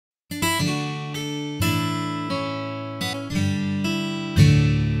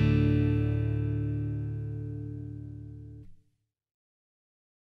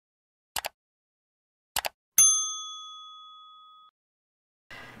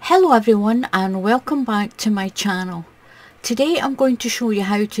Hello everyone and welcome back to my channel. Today I'm going to show you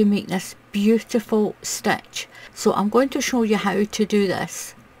how to make this beautiful stitch. So I'm going to show you how to do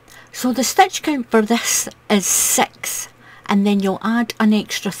this. So the stitch count for this is 6 and then you'll add an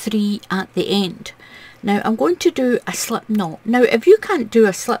extra 3 at the end. Now I'm going to do a slip knot. Now if you can't do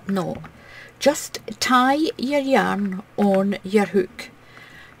a slip knot, just tie your yarn on your hook.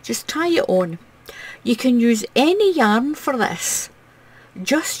 Just tie it on. You can use any yarn for this.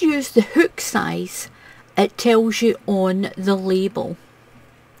 Just use the hook size it tells you on the label.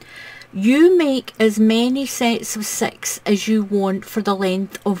 You make as many sets of 6 as you want for the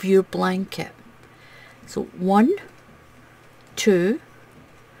length of your blanket. So 1, 2,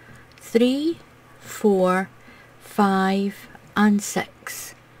 3, 4, 5 and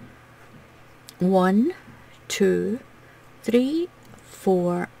 6. 1, 2, 3,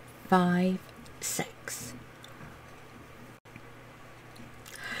 4, 5, 6.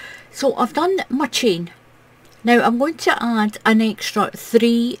 So I've done my chain. Now I'm going to add an extra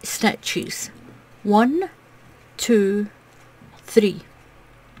 3 stitches. 1, 2, 3.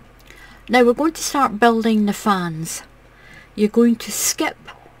 Now we're going to start building the fans. You're going to skip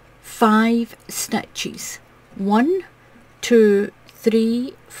 5 stitches. 1, 2,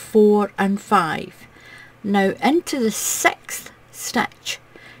 3, 4 and 5. Now into the 6th stitch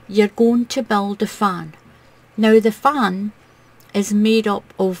you're going to build a fan. Now the fan is made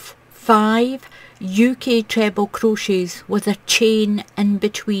up of 5 UK treble crochets with a chain in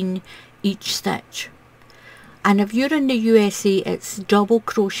between each stitch. And if you're in the USA, it's double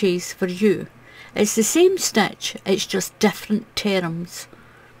crochets for you. It's the same stitch, it's just different terms.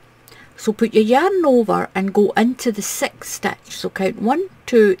 So put your yarn over and go into the 6th stitch. So count 1,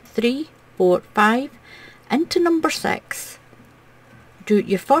 2, 3, 4, 5 into number 6. Do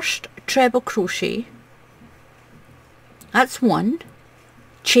your first treble crochet. That's 1.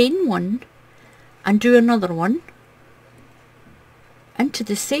 Chain 1 and do another one into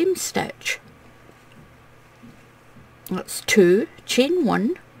the same stitch. That's 2. Chain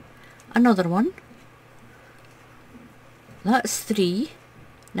 1, another one. That's 3.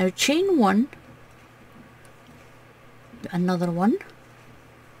 Now chain 1, another one.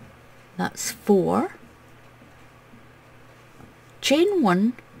 That's 4. Chain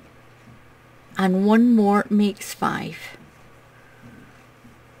 1 and one more makes 5.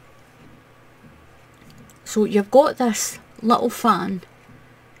 So you've got this little fan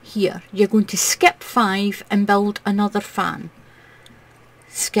here. You're going to skip 5 and build another fan.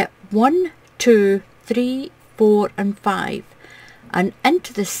 Skip 1, 2, 3, 4 and 5. And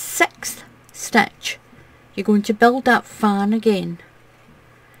into the 6th stitch you're going to build that fan again.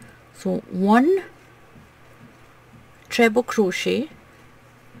 So 1 treble crochet,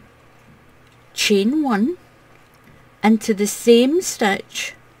 chain 1 into the same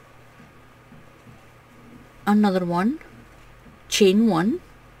stitch, another one, chain 1,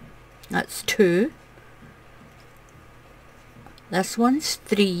 that's 2, this one's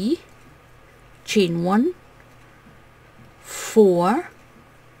 3, chain 1, 4,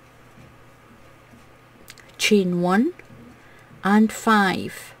 chain 1 and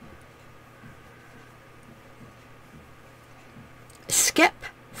 5. Skip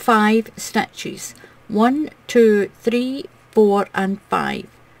 5 stitches. 1, 2, 3, 4 and 5.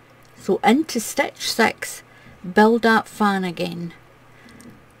 So into stitch 6 build that fan again.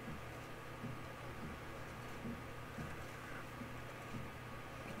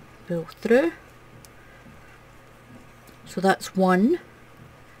 Pull through. So that's 1,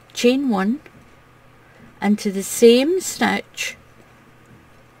 chain 1 into the same stitch.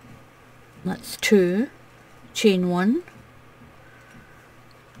 That's 2, chain 1,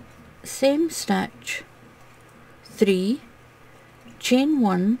 same stitch, 3, chain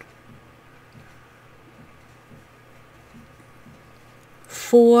 1,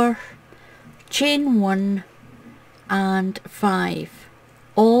 4, chain 1 and 5,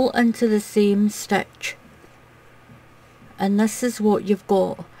 all into the same stitch. And this is what you've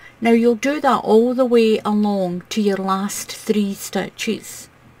got. Now you'll do that all the way along to your last 3 stitches.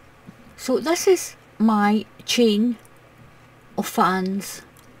 So this is my chain of fans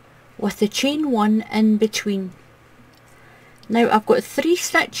with the chain 1 in between. Now I've got 3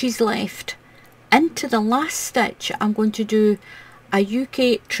 stitches left. Into the last stitch I'm going to do a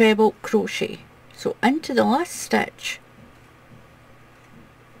UK treble crochet. So into the last stitch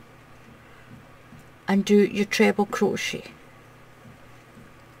and do your treble crochet.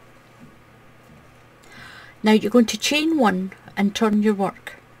 Now you're going to chain 1 and turn your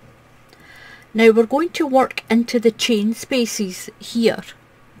work. Now we're going to work into the chain spaces here.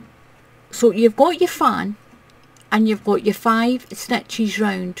 So you've got your fan and you've got your 5 stitches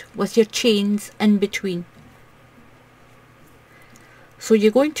round with your chains in between. So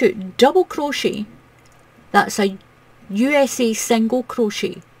you're going to double crochet, that's a USA single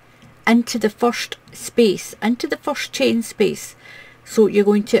crochet, into the first space, into the first chain space. So you're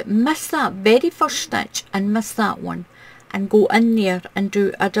going to miss that very first stitch and miss that one, and go in there and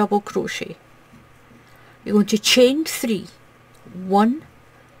do a double crochet. You're going to chain 3, 1,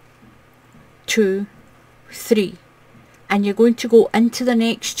 2, 3, and you're going to go into the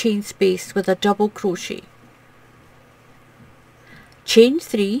next chain space with a double crochet. Chain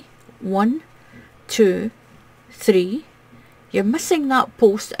 3, 1, 2, 3, you're missing that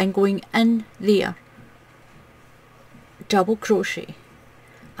post and going in there, double crochet,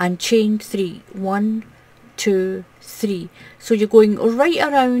 and chain 3, 1, 2, 3. So you're going right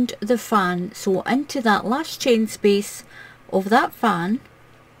around the fan, so into that last chain space of that fan,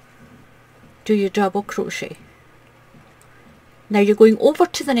 do your double crochet. Now you're going over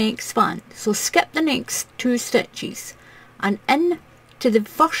to the next fan, so skip the next 2 stitches and in to the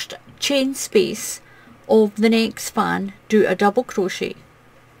first chain space of the next fan, do a double crochet.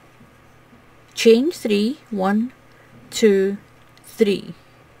 Chain 3, 1, 2, 3.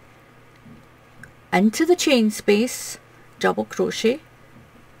 Into the chain space, double crochet.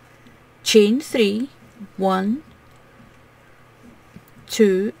 Chain 3, 1,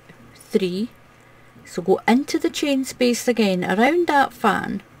 2, 3. So go into the chain space again around that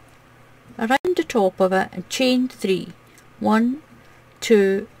fan, around the top of it, and chain 3, 1,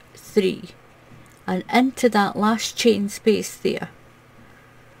 2, 3, and into that last chain space there.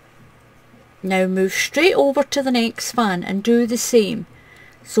 Now move straight over to the next fan and do the same.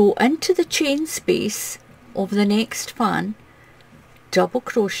 So into the chain space of the next fan, double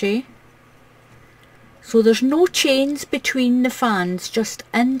crochet. So there's no chains between the fans, just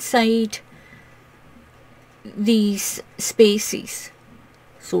inside these spaces.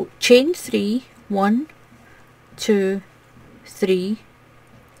 So chain 3, 1, 2, 3,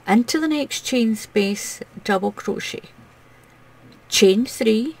 into the next chain space, double crochet. Chain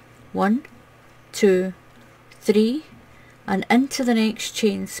 3, 1, 2, 3, and into the next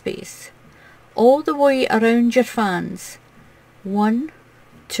chain space, all the way around your fans, 1,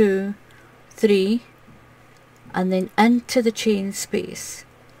 2, 3, and then into the chain space.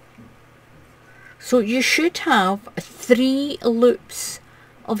 So you should have 3 loops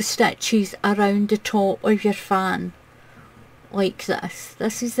of stitches around the top of your fan, like this.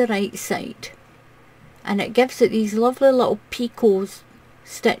 This is the right side, and it gives it these lovely little picot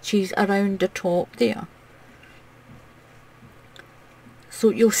stitches around the top there. So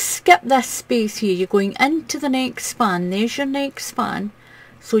you'll skip this space here, you're going into the next fan, there's your next fan,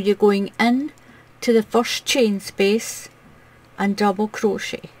 so you're going in to the first chain space and double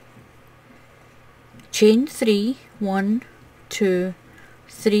crochet. Chain 3, 1, 2,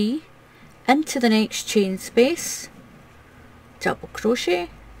 3, into the next chain space, double crochet,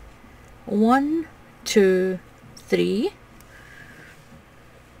 1, 2, 3.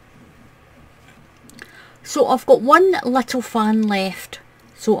 So I've got one little fan left,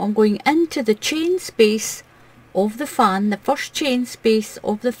 so I'm going into the chain space of the fan, the first chain space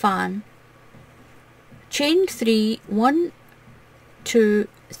of the fan, chain 3, 1, 2,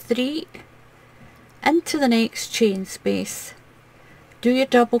 3, into the next chain space, do your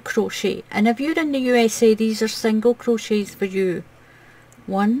double crochet, and if you're in the USA these are single crochets for you.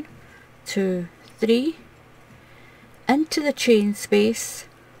 1, 2, 3, into the chain space,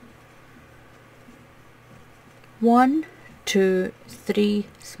 1, 2, 3,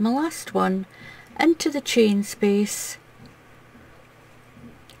 it's my last one, into the chain space,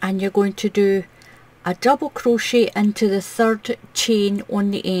 and you're going to do a double crochet into the 3rd chain on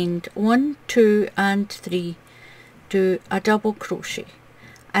the end, 1, 2 and 3, do a double crochet,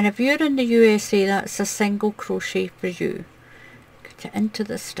 and if you're in the USA that's a single crochet for you. Get it into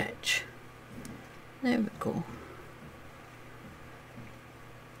the stitch, there we go.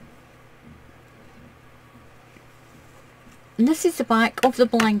 And this is the back of the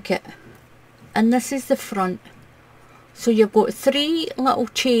blanket, and this is the front. So you've got 3 little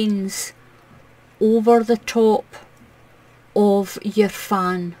chains over the top of your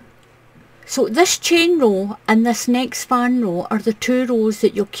fan. So this chain row and this next fan row are the 2 rows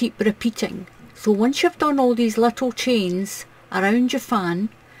that you'll keep repeating. So once you've done all these little chains around your fan,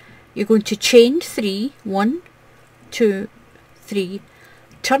 you're going to chain 3, 1, 2, 3,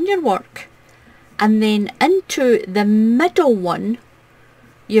 turn your work, and then into the middle one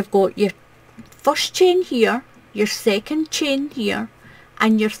you've got your first chain here, your second chain here,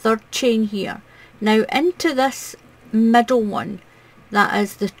 and your 3rd chain here. Now into this middle one that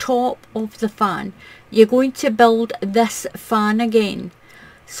is the top of the fan, you're going to build this fan again.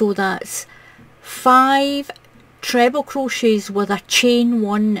 So that's 5 treble crochets with a chain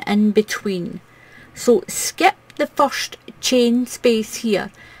 1 in between. So skip the first chain space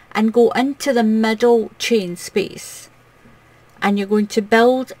here and go into the middle chain space, and you're going to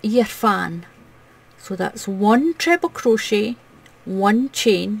build your fan. So that's 1 treble crochet, 1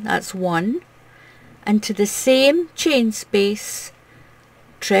 chain, that's 1, into the same chain space,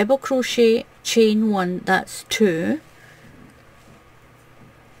 treble crochet, chain 1, that's 2.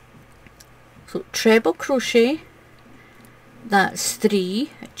 So treble crochet, that's 3,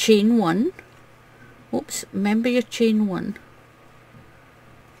 chain 1. Oops, remember your chain 1.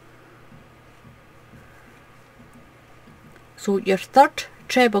 So your third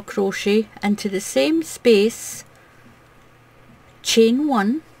treble crochet into the same space, chain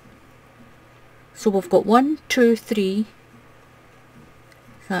 1. So we've got 1, 2, 3,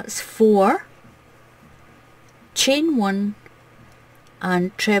 that's 4, chain 1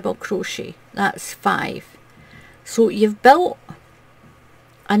 and treble crochet, that's 5. So you've built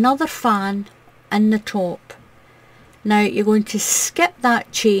another fan in the top. Now you're going to skip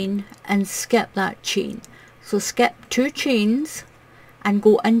that chain and skip that chain. So skip 2 chains and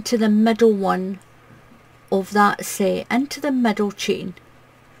go into the middle one of that set, into the middle chain.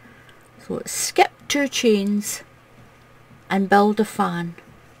 So skip 2 chains and build a fan.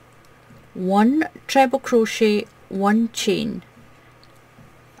 1 treble crochet, 1 chain,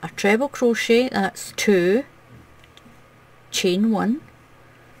 a treble crochet, that's 2, chain 1,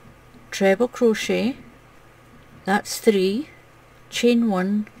 treble crochet, that's 3, chain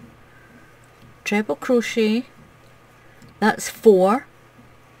 1, treble crochet, that's 4,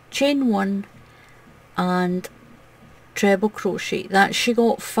 chain 1 and treble crochet, that she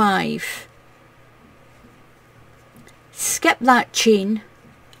got 5. Skip that chain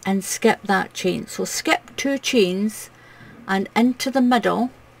and skip that chain. So skip 2 chains and into the middle.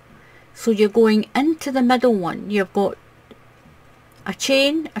 So you're going into the middle one. You've got a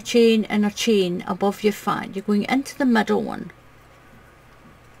chain and a chain above your fan. You're going into the middle one.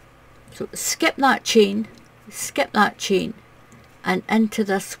 So skip that chain and into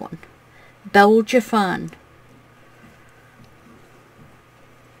this one. Build your fan.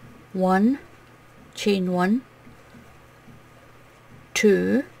 1, chain 1,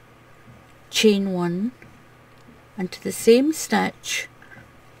 2, chain 1 into the same stitch,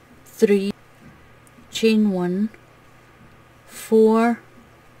 3, chain 1, 4,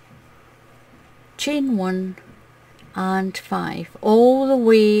 chain 1 and 5 all the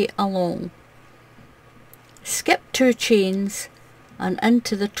way along. Skip 2 chains and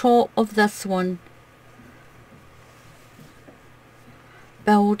into the top of this one,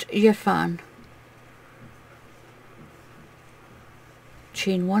 build your fan.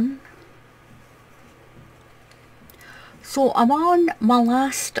 Chain 1. So I'm on my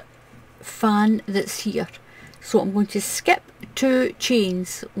last fan that's here, so I'm going to skip 2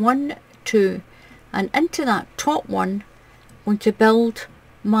 chains, 1, 2, and into that top one I'm going to build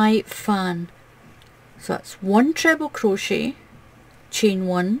my fan. So that's 1 treble crochet, chain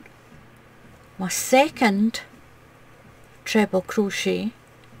 1, my second treble crochet,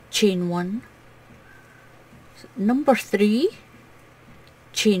 chain 1, number 3,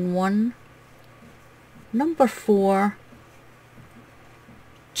 chain 1, number 4,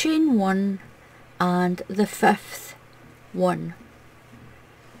 chain 1 and the 5th one.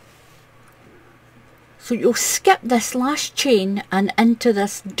 So you'll skip this last chain and into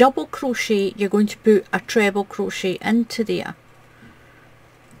this double crochet you're going to put a treble crochet into there,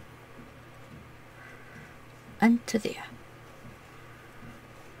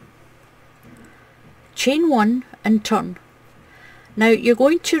 chain 1 and turn. Now you're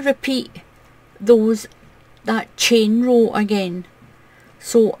going to repeat that chain row again.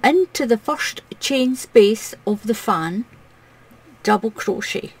 So into the first chain space of the fan, double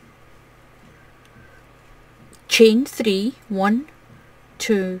crochet, chain 3, 1,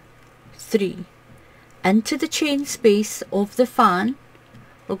 2, 3, into the chain space of the fan,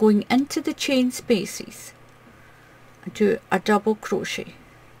 we're going into the chain spaces and do a double crochet,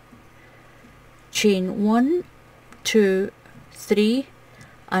 chain 1, 2, 3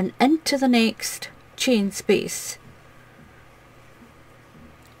 and into the next chain space,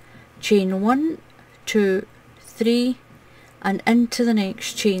 chain 1, 2, 3 and into the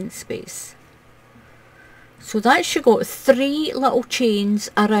next chain space. So that's you got 3 little chains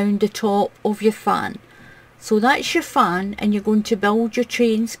around the top of your fan. So that's your fan and you're going to build your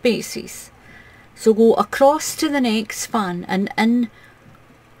chain spaces. So go across to the next fan and in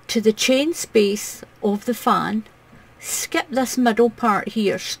to the chain space of the fan, skip this middle part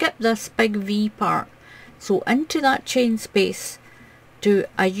here, skip this big V part. So into that chain space, do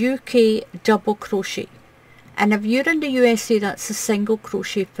a UK double crochet. And if you're in the USA, that's a single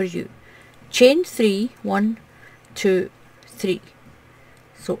crochet for you. Chain 3, 1, 2, 3.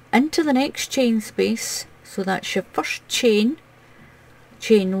 So into the next chain space, so that's your first chain,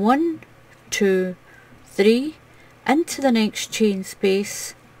 chain 1, 2, 3, into the next chain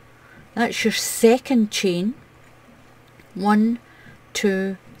space, that's your second chain, 1,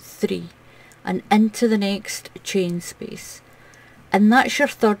 2, 3, and into the next chain space. And that's your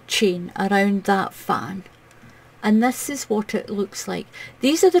third chain around that fan. And this is what it looks like.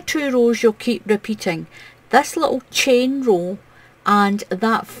 These are the 2 rows you'll keep repeating. This little chain row and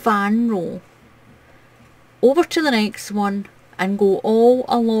that fan row. Over to the next one and go all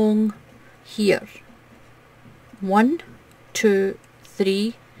along here. 1, 2,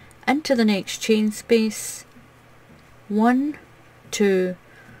 3, into the next chain space. 1, 2.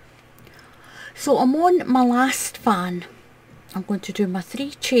 So I'm on my last fan. I'm going to do my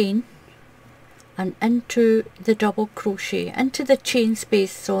 3 chain and into the double crochet, into the chain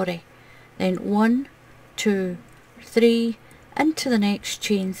space, sorry. Then 1, 2, 3, into the next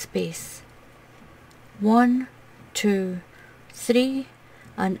chain space. 1, 2, 3,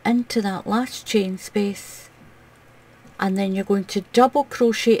 and into that last chain space. And then you're going to double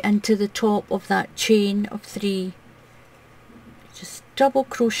crochet into the top of that chain of 3. Just double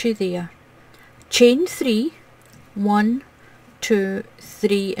crochet there. Chain 3, 1, 2,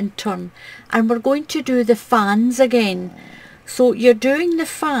 3, and turn. And we're going to do the fans again. So you're doing the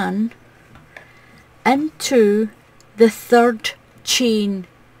fan into the third chain.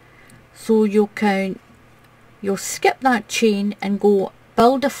 So you'll skip that chain and go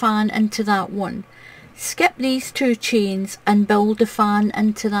build a fan into that one. Skip these 2 chains and build a fan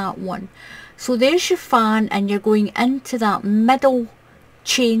into that one. So there's your fan, and you're going into that middle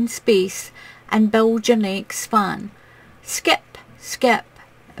chain space and build your next fan. Skip, skip,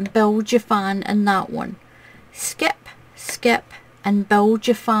 and build your fan in that one. Skip, skip, and build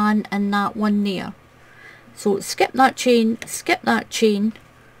your fan in that one there. So skip that chain,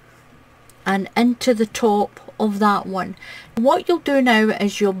 and into the top of that one. What you'll do now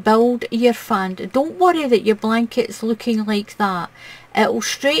is you'll build your fan. Don't worry that your blanket's looking like that. It'll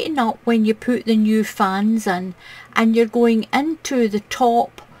straighten up when you put the new fans in, and you're going into the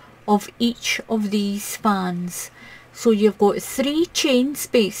top of each of these fans. So you've got 3 chain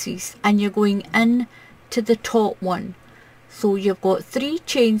spaces and you're going in to the top one. So you've got 3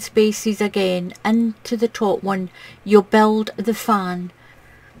 chain spaces again into the top one. You'll build the fan.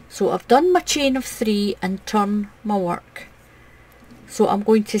 So I've done my chain of 3 and turn my work. So I'm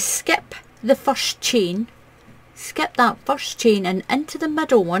going to skip the first chain, skip that first chain, and into the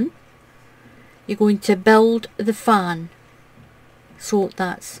middle one you're going to build the fan. So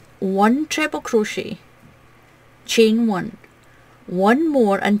that's 1 treble crochet, chain 1, 1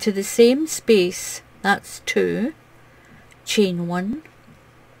 more into the same space, that's 2, chain 1,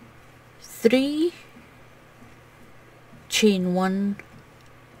 3, chain 1,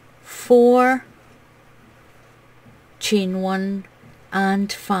 4, chain 1,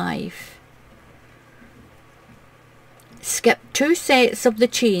 and 5. Skip 2 sets of the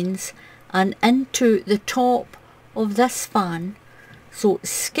chains and into the top of this fan. So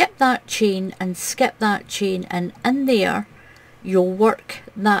skip that chain and skip that chain, and in there you'll work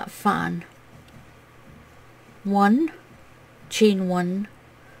that fan. 1, chain 1,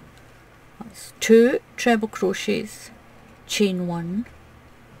 that's 2 treble crochets, chain 1,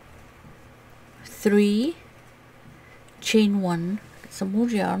 3, chain 1, get some more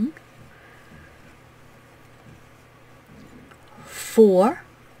yarn, 4,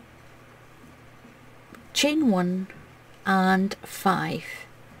 chain 1, and 5.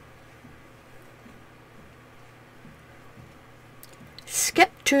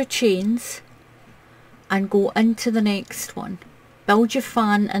 Skip 2 chains and go into the next one. Build your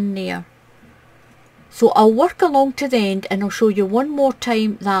fan in there. So I'll work along to the end and I'll show you one more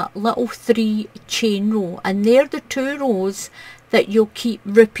time that little 3 chain row, and they're the 2 rows that you'll keep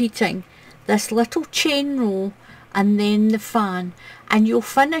repeating. This little chain row and then the fan, and you'll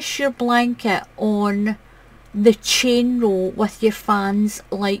finish your blanket on the chain row with your fans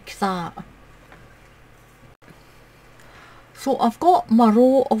like that. So I've got my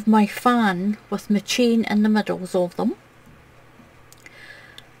row of my fan with my chain in the middles of them.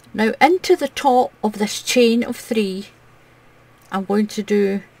 Now into the top of this chain of 3 I'm going to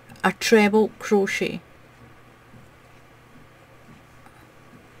do a treble crochet.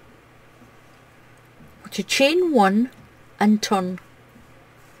 To chain 1 and turn.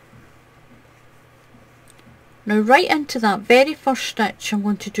 Now right into that very first stitch I'm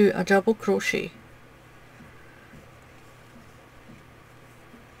going to do a double crochet.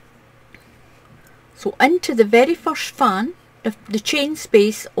 So into the very first fan, the chain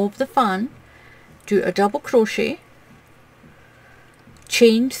space of the fan, do a double crochet,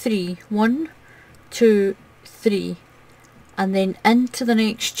 chain 3, 1, 2, 3, and then into the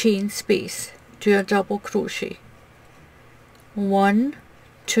next chain space, do a double crochet. 1,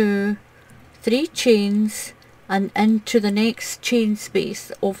 2, 3 chains, and into the next chain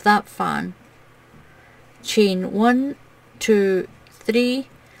space of that fan, chain 1, 2, 3,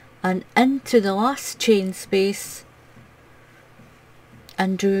 and into the last chain space,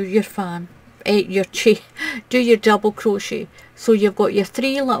 and do your fan, do your double crochet. So you've got your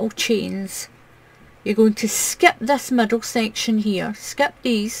 3 little chains. You're going to skip this middle section here, skip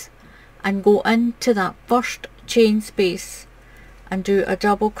these, and go into that first chain space and do a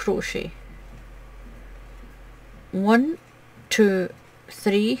double crochet. 1, 2,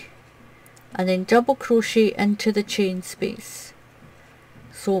 3, and then double crochet into the chain space.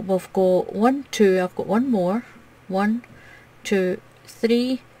 So we've got 1, 2, I've got one more, 1, 2,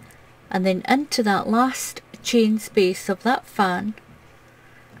 3, and then into that last chain space of that fan,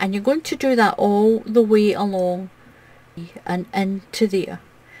 and you're going to do that all the way along and into there.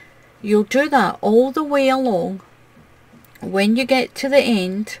 You'll do that all the way along. When you get to the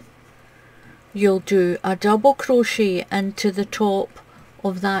end, you'll do a double crochet into the top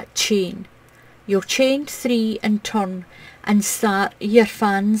of that chain. You'll chain 3 and turn and start your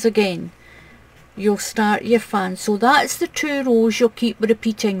fans again. You'll start your fan. So that's the 2 rows you'll keep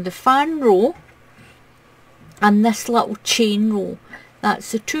repeating, the fan row and this little chain row.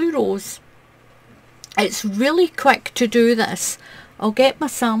 That's the 2 rows. It's really quick to do this. I'll get my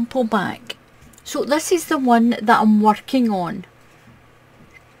sample back. So this is the one that I'm working on,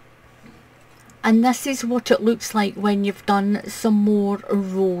 and this is what it looks like when you've done some more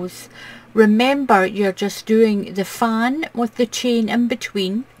rows. Remember, you're just doing the fan with the chain in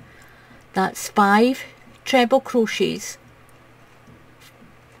between. That's 5 treble crochets.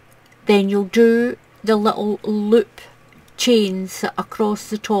 Then you'll do the little loop chains across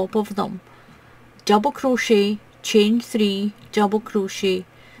the top of them. Double crochet, chain 3, double crochet,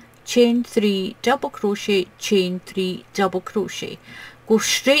 chain 3, double crochet, chain 3, double crochet. Go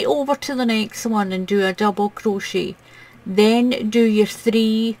straight over to the next one and do a double crochet. Then do your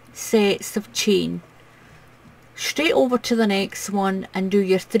 3 sets of chain. Straight over to the next one and do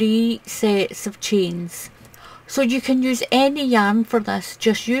your 3 sets of chains. So you can use any yarn for this.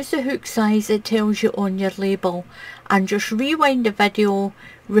 Just use the hook size it tells you on your label, and just rewind the video,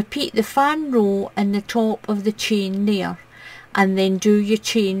 repeat the fan row in the top of the chain there, and then do your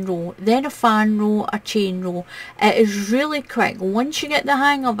chain row, then a fan row, a chain row. It is really quick. Once you get the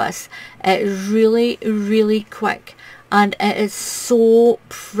hang of this, it is really quick, and it is so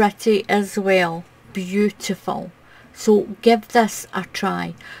pretty as well. Beautiful. So give this a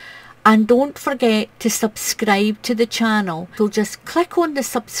try, and don't forget to subscribe to the channel. So just click on the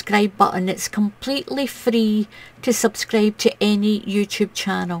subscribe button. It's completely free to subscribe to any YouTube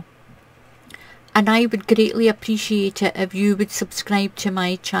channel, and I would greatly appreciate it if you would subscribe to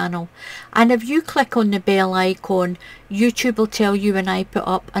my channel. And if you click on the bell icon, YouTube will tell you when I put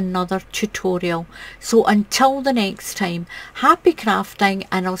up another tutorial. So until the next time, happy crafting,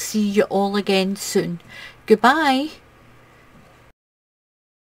 and I'll see you all again soon. Goodbye.